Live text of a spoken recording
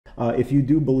If you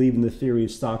do believe in the theory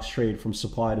of stocks trade from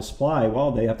supply to supply,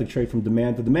 well, they have to trade from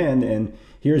demand to demand, and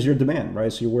here's your demand,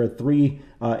 right? So you're at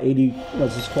 380,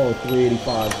 let's just call it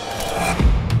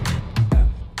 385.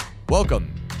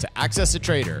 Welcome to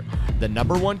AccessATrader, the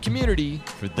 #1 community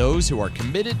for those who are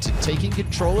committed to taking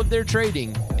control of their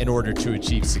trading in order to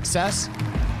achieve success,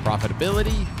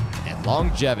 profitability, and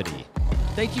longevity.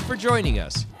 Thank you for joining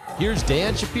us. Here's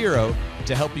Dan Shapiro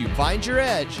to help you find your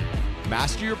edge,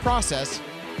 master your process,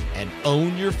 and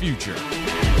own your future.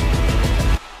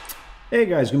 Hey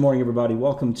guys, good morning everybody.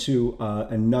 Welcome to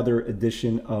another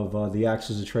edition of the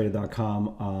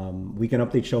AccessATrader.com weekend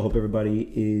update show. Hope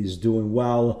everybody is doing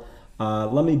well.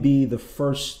 Let me be the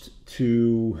first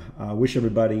to wish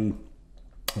everybody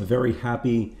a very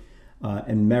happy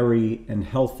and merry and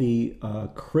healthy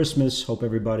Christmas. Hope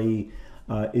everybody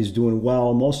is doing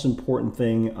well. Most important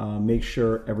thing, make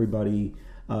sure everybody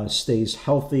stays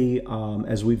healthy.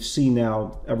 As we've seen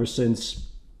now ever since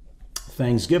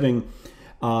Thanksgiving,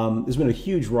 there's been a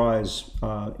huge rise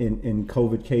in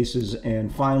COVID cases,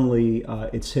 and finally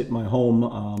it's hit my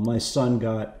home. My son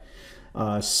got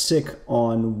sick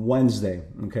on Wednesday.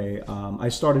 Okay, I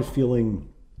started feeling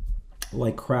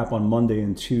like crap on Monday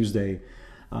and Tuesday,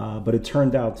 but it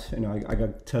turned out, I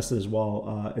got tested as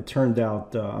well. It turned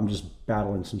out I'm just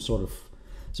battling some sort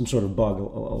of bug,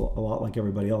 a lot like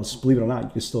everybody else. Believe it or not, you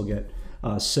can still get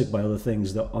sick by other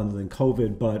things other than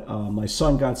COVID. But my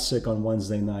son got sick on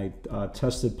Wednesday night,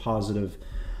 tested positive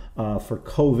for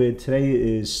COVID. Today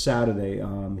is Saturday.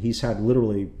 He's had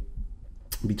literally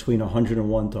between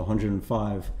 101 to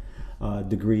 105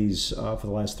 degrees for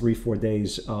the last 3-4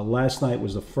 days. Last night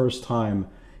was the first time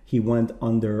he went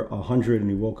under 100, and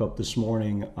he woke up this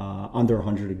morning under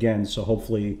 100 again. So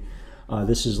hopefully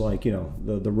this is like,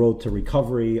 the road to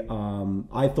recovery.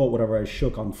 I thought whatever I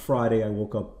shook on Friday, I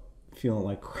woke up feeling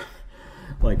like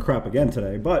crap again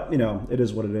today. But, it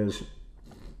is what it is.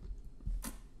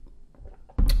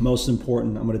 Most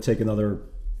important, I'm going to take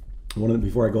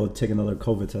before I go take another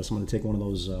COVID test, I'm going to take one of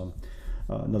those,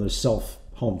 another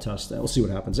self-home test. We'll see what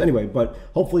happens. Anyway, but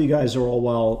hopefully you guys are all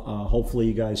well. Hopefully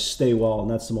you guys stay well, and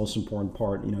that's the most important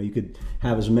part. You could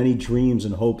have as many dreams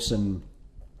and hopes and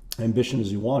ambition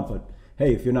as you want, but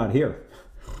hey, if you're not here,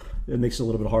 it makes it a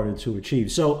little bit harder to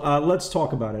achieve. So let's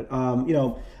talk about it.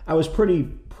 I was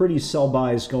pretty sell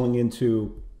buys going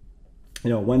into,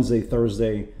 Wednesday,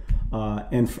 Thursday,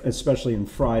 and especially in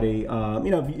Friday.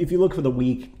 If you look for the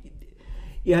week,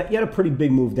 you had a pretty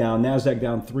big move down. Nasdaq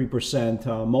down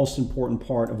 3%. Most important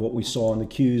part of what we saw in the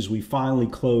Qs, we finally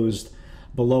closed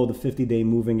below the 50-day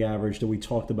moving average that we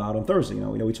talked about on Thursday.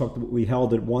 We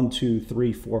held it 1, 2,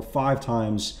 3, 4, 5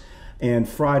 times. And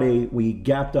Friday, we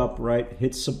gapped up, right?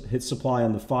 Hit supply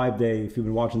on the 5-day. If you've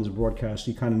been watching this broadcast,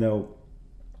 you kind of know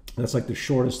that's like the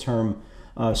shortest term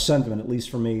sentiment, at least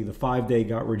for me. The 5-day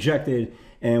got rejected,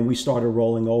 and we started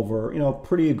rolling over,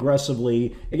 pretty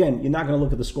aggressively. Again, you're not going to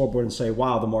look at the scoreboard and say,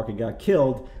 wow, the market got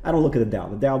killed. I don't look at the Dow.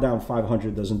 The Dow down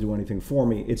 500 doesn't do anything for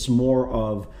me. It's more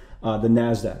of the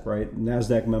Nasdaq, right?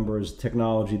 Nasdaq members,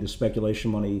 technology, the speculation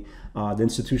money, the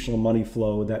institutional money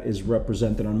flow that is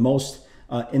represented on most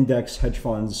index hedge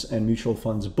funds and mutual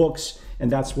funds books, and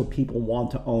that's what people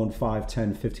want to own 5,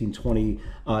 10, 15, 20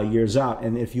 years out.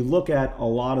 And if you look at a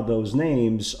lot of those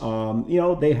names,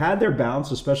 they had their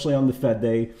bounce, especially on the Fed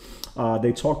day.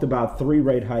 They talked about 3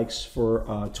 rate hikes for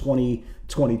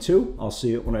 2022. I'll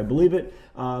see it when I believe it.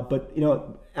 But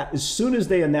as soon as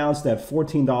they announced that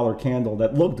 $14 candle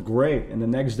that looked great, and the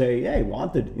next day,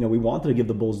 we wanted to give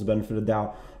the bulls the benefit of the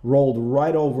doubt, rolled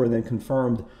right over and then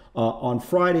confirmed on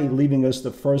Friday, leaving us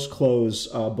the first close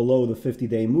below the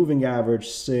 50-day moving average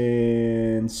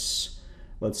since,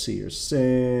 let's see here,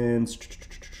 since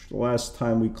the last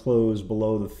time we closed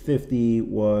below the 50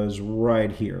 was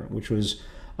right here, which was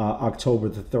October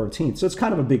the 13th. So it's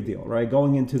kind of a big deal, right?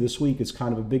 Going into this week, it's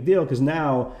kind of a big deal because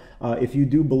now if you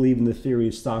do believe in the theory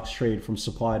of stocks trade from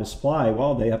supply to supply,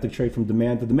 well, they have to trade from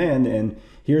demand to demand, and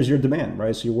here's your demand,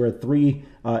 right? So you're at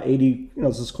 380,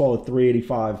 let's call it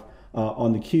 385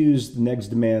 on the Qs. The next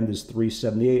demand is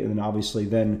 378, and then obviously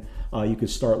then you could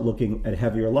start looking at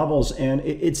heavier levels. And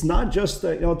it's not just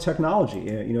technology.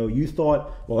 You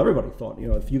thought, well, everybody thought,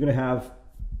 if you're going to have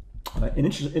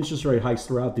interest rate hikes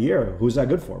throughout the year, who's that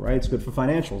good for, right? It's good for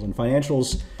financials, and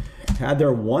financials had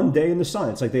their one day in the sun.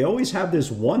 It's like they always have this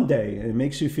one day, and it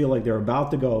makes you feel like they're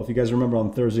about to go. If you guys remember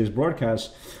on Thursday's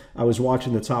broadcast, I was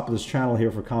watching the top of this channel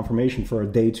here for confirmation for a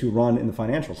day 2 run in the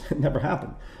financials. It never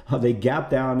happened. They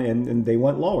gapped down and they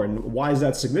went lower. And why is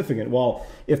that significant? Well,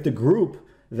 if the group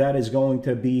that is going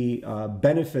to be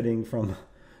benefiting from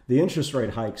the interest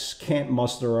rate hikes can't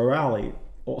muster a rally,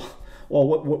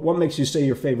 well, what makes you say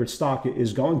your favorite stock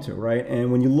is going to, right?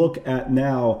 And when you look at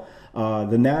now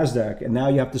the Nasdaq, and now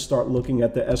you have to start looking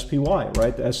at the SPY,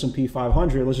 right? The S&P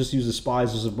 500. Let's just use the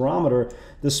SPYs as a barometer.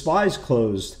 The SPYs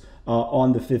closed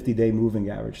on the 50-day moving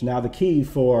average. Now the key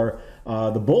for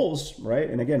the bulls, right?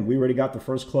 And again, we already got the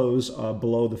first close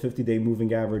below the 50-day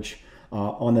moving average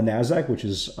on the Nasdaq, which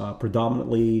is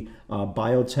predominantly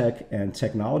biotech and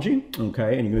technology.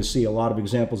 Okay, and you're going to see a lot of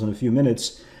examples in a few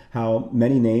minutes how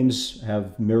many names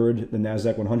have mirrored the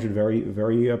Nasdaq 100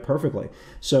 very perfectly.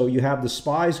 So you have the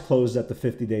SPYs closed at the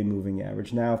 50-day moving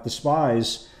average. Now, if the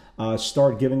SPYs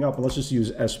start giving up, and let's just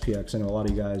use SPX. I know a lot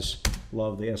of you guys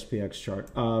love the SPX chart.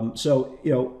 So,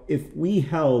 you know, if we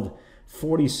held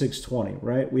 4620,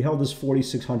 right? We held this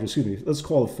 4600, excuse me, let's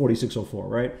call it 4604,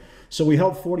 right? So we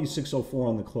held 4604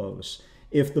 on the close.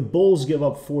 If the bulls give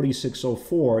up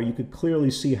 4604, you could clearly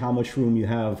see how much room you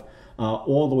have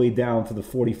all the way down to the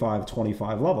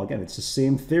 4525 level. Again, it's the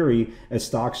same theory as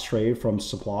stocks trade from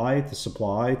supply to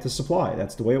supply to supply.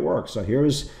 That's the way it works. So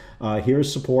here's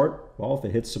support. Well, if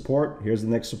it hits support, here's the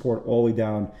next support all the way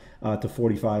down to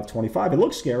 4525. It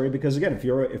looks scary because, again, if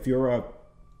you're a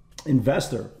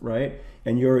investor, right,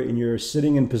 and you're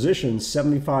sitting in position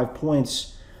 75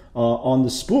 points on the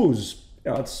SPOOs,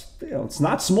 it's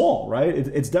not small, right?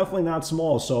 It's definitely not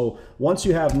small. So once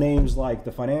you have names like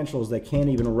the financials that can't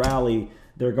even rally,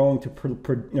 they're going to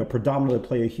predominantly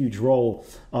play a huge role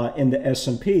in the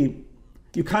S&P.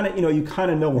 You kind of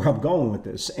know where I'm going with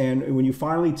this. And when you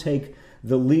finally take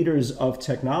the leaders of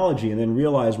technology and then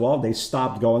realize, well, they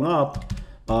stopped going up.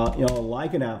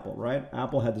 Like an Apple, right?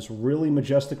 Apple had this really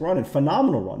majestic run and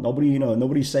phenomenal run.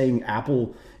 Nobody's saying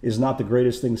Apple is not the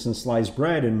greatest thing since sliced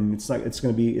bread, and it's not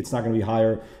going to be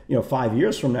higher, 5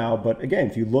 years from now. But again,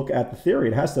 if you look at the theory,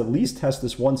 it has to at least test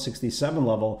this 167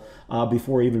 level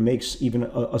before it even makes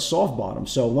a soft bottom.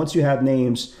 So once you have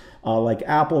names like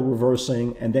Apple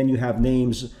reversing, and then you have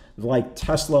names like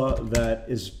Tesla that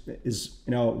is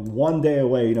 1 day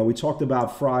away. We talked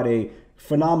about Friday.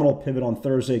 Phenomenal pivot on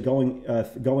Thursday, going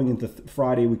into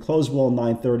Friday. We closed below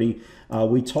 930.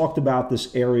 We talked about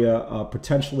this area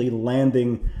potentially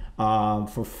landing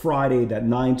for Friday, that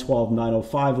 912,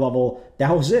 905 level.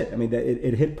 That was it. I mean,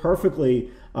 it hit perfectly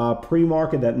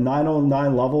pre-market, that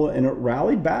 909 level, and it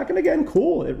rallied back. And again,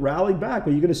 cool, it rallied back.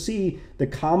 But you're going to see the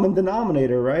common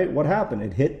denominator, right? What happened?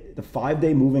 It hit the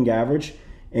 5-day moving average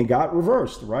and got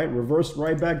reversed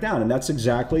right back down. And that's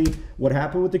exactly what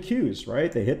happened with the Qs,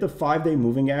 right? They hit the 5-day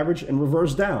moving average and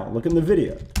reversed down. Look in the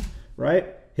video, right?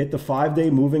 Hit the 5-day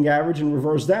moving average and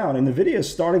reversed down. And the video is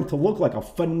starting to look like a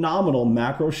phenomenal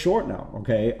macro short now,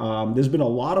 okay? There's been a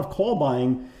lot of call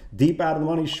buying deep out of the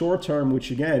money short term,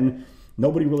 which again,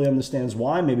 nobody really understands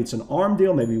why. Maybe it's an arm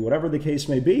deal, maybe whatever the case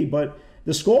may be, but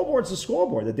the scoreboard's the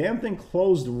scoreboard. The damn thing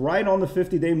closed right on the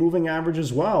 50-day moving average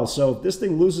as well. So if this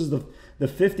thing loses the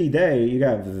 50-day, you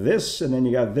got this, and then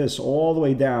you got this all the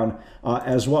way down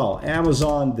as well.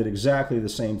 Amazon did exactly the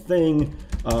same thing.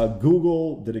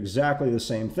 Google did exactly the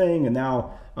same thing. And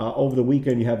now over the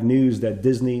weekend, you have news that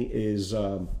Disney is,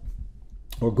 or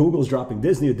Google's dropping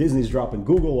Disney, or Disney's dropping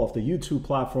Google off the YouTube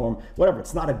platform, whatever.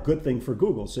 It's not a good thing for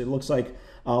Google. So it looks like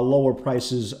lower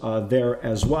prices there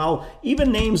as well.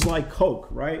 Even names like Coke,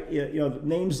 right?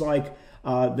 Names like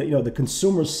the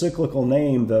consumer cyclical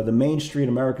name, the Main Street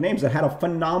American names that had a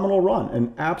phenomenal run,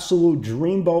 an absolute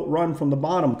dreamboat run from the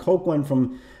bottom. Coke went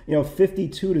from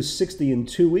 52 to 60 in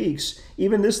 2 weeks.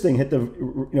 Even this thing hit the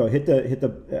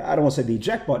I don't want to say the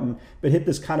eject button, but hit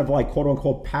this kind of like quote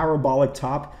unquote parabolic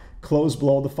top, closed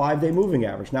below the 5-day moving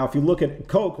average. Now, if you look at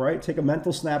Coke, right, take a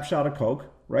mental snapshot of Coke,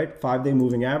 right, 5-day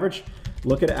moving average.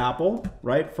 Look at Apple,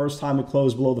 right? First time it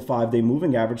closed below the 5-day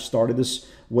moving average, started this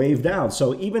wave down.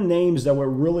 So even names that were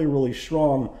really, really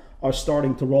strong are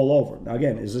starting to roll over. Now,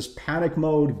 again, is this panic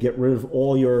mode? Get rid of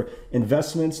all your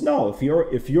investments? No, if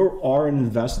you are an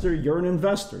investor, you're an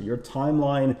investor. Your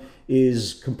timeline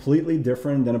is completely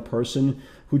different than a person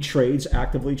who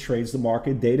actively trades the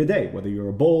market day to day, whether you're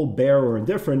a bull, bear, or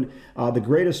indifferent. The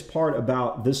greatest part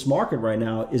about this market right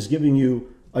now is giving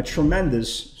you a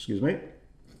tremendous,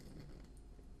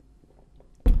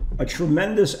 a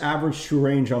tremendous average true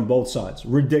range on both sides.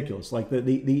 Ridiculous. Like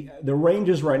the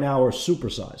ranges right now are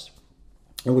supersized.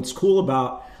 And what's cool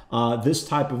about this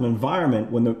type of environment,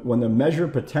 when the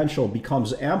measured potential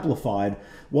becomes amplified,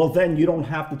 well, then you don't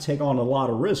have to take on a lot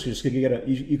of risk.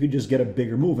 You could just get a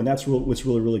bigger move, and that's what's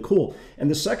really, really cool. And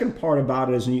the second part about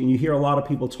it is, and you hear a lot of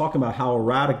people talking about how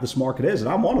erratic this market is, and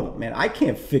I'm one of them, man. I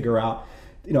can't figure out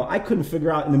I couldn't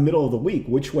figure out in the middle of the week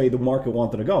which way the market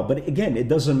wanted to go. But again, it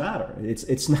doesn't matter.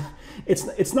 It's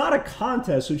not a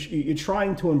contest which you're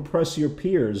trying to impress your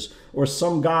peers or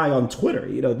some guy on Twitter.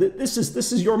 This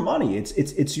is your money.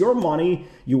 It's your money.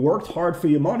 You worked hard for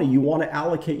your money. You want to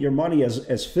allocate your money as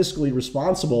fiscally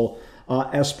responsible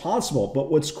as possible.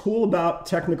 But what's cool about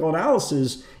technical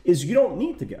analysis is you don't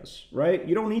need to guess, right?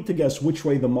 You don't need to guess which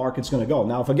way the market's going to go.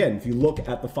 Now, if you look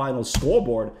at the final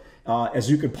scoreboard, as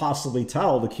you could possibly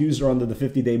tell, the Qs are under the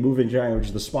 50-day moving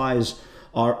average. The SPYs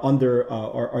are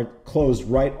are closed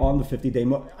right on the 50-day.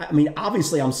 I mean,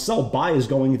 obviously, I'm sell biased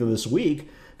going into this week,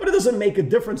 but it doesn't make a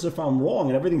difference if I'm wrong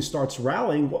and everything starts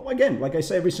rallying. Well, again, like I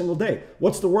say every single day,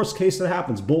 what's the worst case that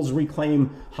happens? Bulls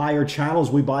reclaim higher channels,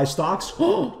 we buy stocks.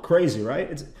 Crazy,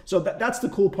 right? So that's the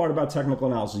cool part about technical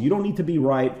analysis. You don't need to be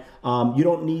right. You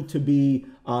don't need to be.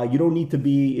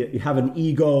 Have an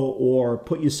ego or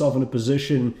put yourself in a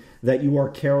position that you are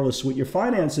careless with your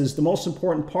finances. The most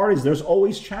important part is there's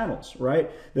always channels, right?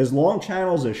 There's long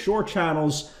channels, there's short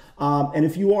channels. And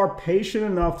if you are patient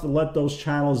enough to let those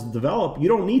channels develop, you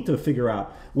don't need to figure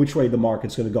out which way the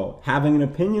market's going to go. Having an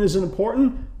opinion is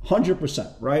important,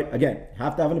 100%, right? Again, you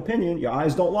have to have an opinion. Your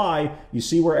eyes don't lie. You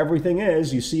see where everything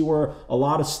is. You see where a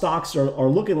lot of stocks are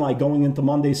looking like going into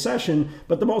Monday's session.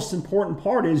 But the most important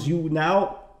part is you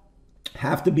now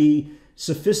have to be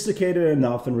sophisticated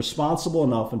enough and responsible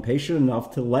enough and patient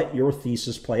enough to let your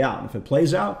thesis play out. And if it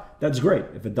plays out, that's great.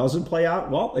 If it doesn't play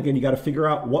out, well, again, you got to figure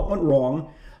out what went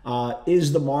wrong.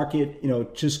 Is the market,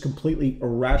 just completely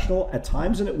irrational at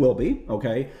times, and it will be,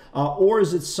 okay? Or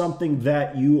is it something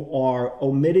that you are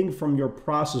omitting from your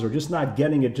process or just not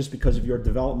getting it just because of your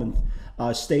development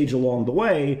stage along the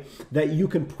way that you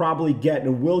can probably get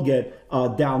and will get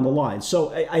down the line?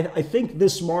 So I think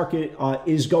this market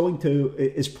is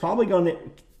probably going to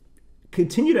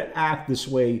continue to act this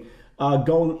way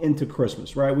going into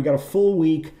Christmas, right? We got a full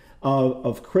week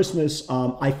of Christmas.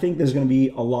 I think there's going to be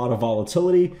a lot of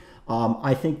volatility.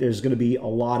 I think there's going to be a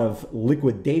lot of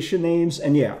liquidation names.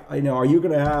 And yeah, are you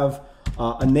going to have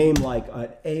a name like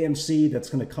AMC that's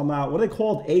going to come out? What are they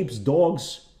called? Apes,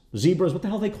 dogs, zebras? What the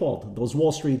hell are they called? Those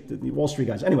Wall Street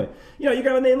guys. Anyway, you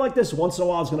got a name like this. Once in a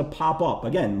while, it's going to pop up.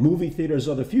 Again, movie theaters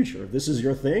are the future. If this is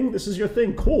your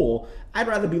thing, cool. I'd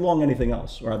rather be long anything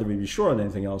else, or rather be short on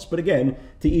anything else. But again,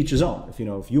 to each his own. If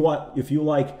you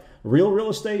like real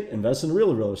estate, invest in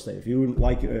real estate. If you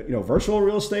like virtual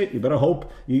real estate, you better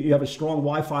hope you have a strong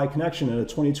Wi-Fi connection and a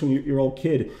 22-year-old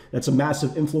kid that's a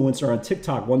massive influencer on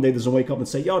TikTok one day doesn't wake up and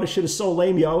say, yo, this shit is so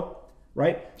lame, yo.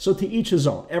 Right? So to each his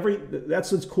own.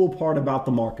 That's the cool part about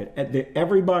the market.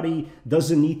 Everybody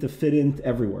doesn't need to fit in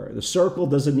everywhere. The circle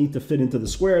doesn't need to fit into the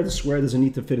square. The square doesn't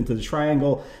need to fit into the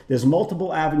triangle. There's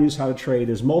multiple avenues how to trade.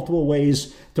 There's multiple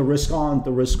ways to risk on,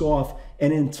 to risk off.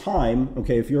 And in time,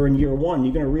 okay, if you're in year 1,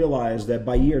 you're going to realize that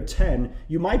by year 10,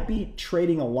 you might be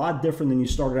trading a lot different than you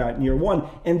started out in year 1.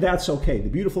 And that's okay. The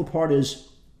beautiful part is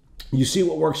you see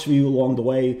what works for you along the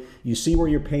way. You see where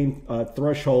your pain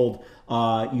threshold.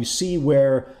 You see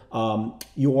where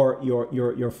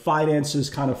your finances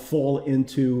kind of fall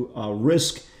into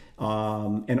risk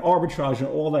and arbitrage and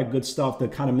all that good stuff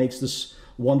that kind of makes this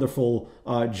wonderful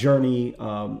journey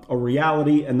a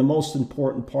reality. And the most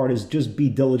important part is just be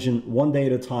diligent one day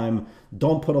at a time.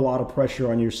 Don't put a lot of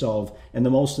pressure on yourself. And the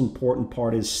most important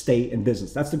part is stay in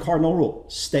business. That's the cardinal rule.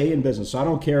 Stay in business. So I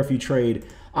don't care if you trade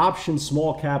options,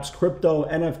 small caps, crypto,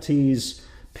 NFTs,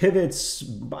 pivots,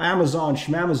 Amazon,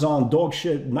 Schmamazon, dog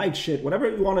shit, night shit, whatever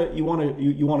you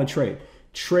want to trade.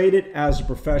 Trade it as a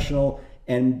professional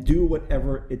and do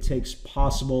whatever it takes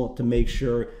possible to make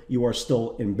sure you are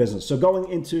still in business. So going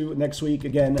into next week,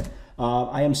 again,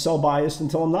 I am sell biased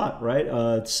until I'm not,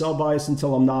 right? Sell biased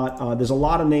until I'm not. There's a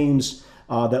lot of names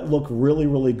that look really,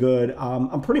 really good.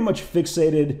 I'm pretty much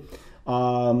fixated.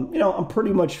 I'm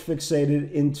pretty much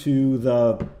fixated into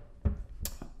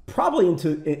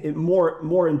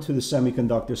more into the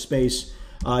semiconductor space.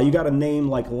 You got a name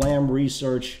like Lam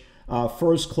Research,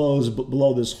 first close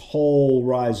below this whole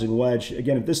rising wedge.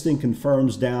 Again, if this thing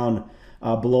confirms down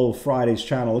below Friday's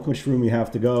channel, look how much room you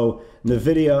have to go.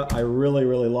 NVIDIA, I really,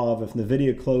 really love. If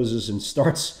NVIDIA closes and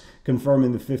starts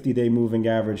confirming the 50-day moving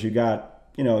average, you got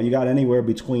anywhere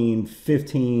between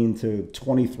 15 to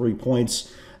 23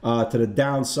 points to the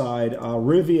downside.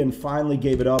 Rivian finally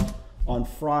gave it up on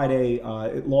Friday.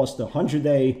 It lost the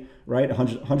 100-day, right?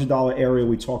 $100 area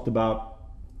we talked about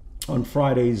on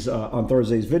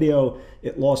Thursday's video.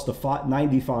 It lost to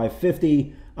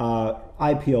 95.50.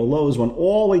 IPO lows went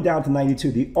all the way down to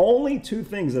 92. The only two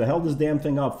things that held this damn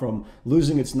thing up from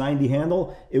losing its 90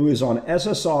 handle, it was on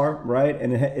SSR, right?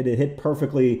 And it hit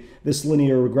perfectly this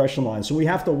linear regression line. So we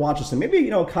have to watch this thing. Maybe,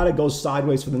 it kind of goes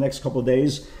sideways for the next couple of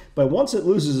days. But once it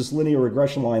loses this linear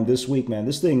regression line this week, man,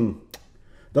 this thing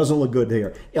doesn't look good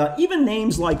here. Even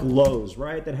names like Lowe's,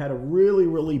 right, that had a really,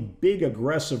 really big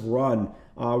aggressive run,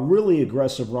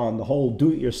 the whole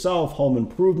do-it-yourself, home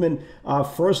improvement,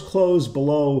 first close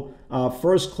below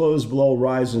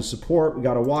rise and support. We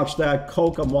got to watch that.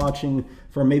 Coke, I'm watching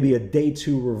for maybe a day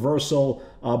 2 reversal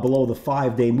below the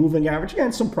 5-day moving average.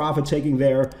 Again, some profit taking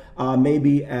there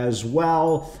maybe as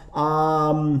well.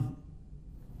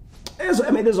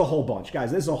 There's a whole bunch, guys.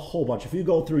 There's a whole bunch. If you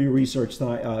go through your research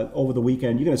tonight, over the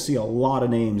weekend, you're going to see a lot of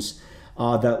names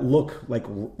that look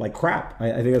like crap.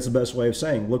 I think that's the best way of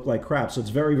saying look like crap. So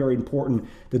it's very, very important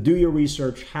to do your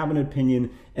research, have an opinion,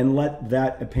 and let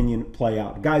that opinion play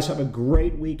out. Guys, have a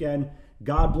great weekend.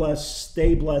 God bless.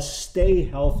 Stay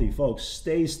healthy, folks.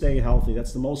 Stay healthy.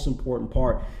 That's the most important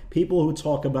part. People who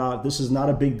talk about this is not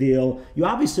a big deal. You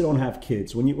obviously don't have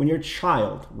kids. When you're a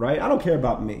child, right? I don't care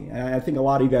about me. I think a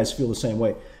lot of you guys feel the same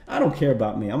way. I don't care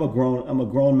about me. I'm a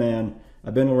grown man.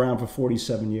 I've been around for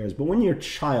 47 years. But when your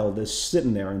child is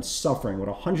sitting there and suffering with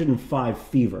 105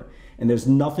 fever and there's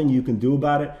nothing you can do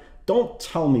about it, don't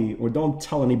tell me or don't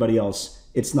tell anybody else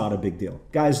it's not a big deal.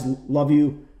 Guys, love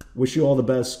you. Wish you all the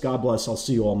best. God bless. I'll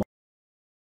see you all.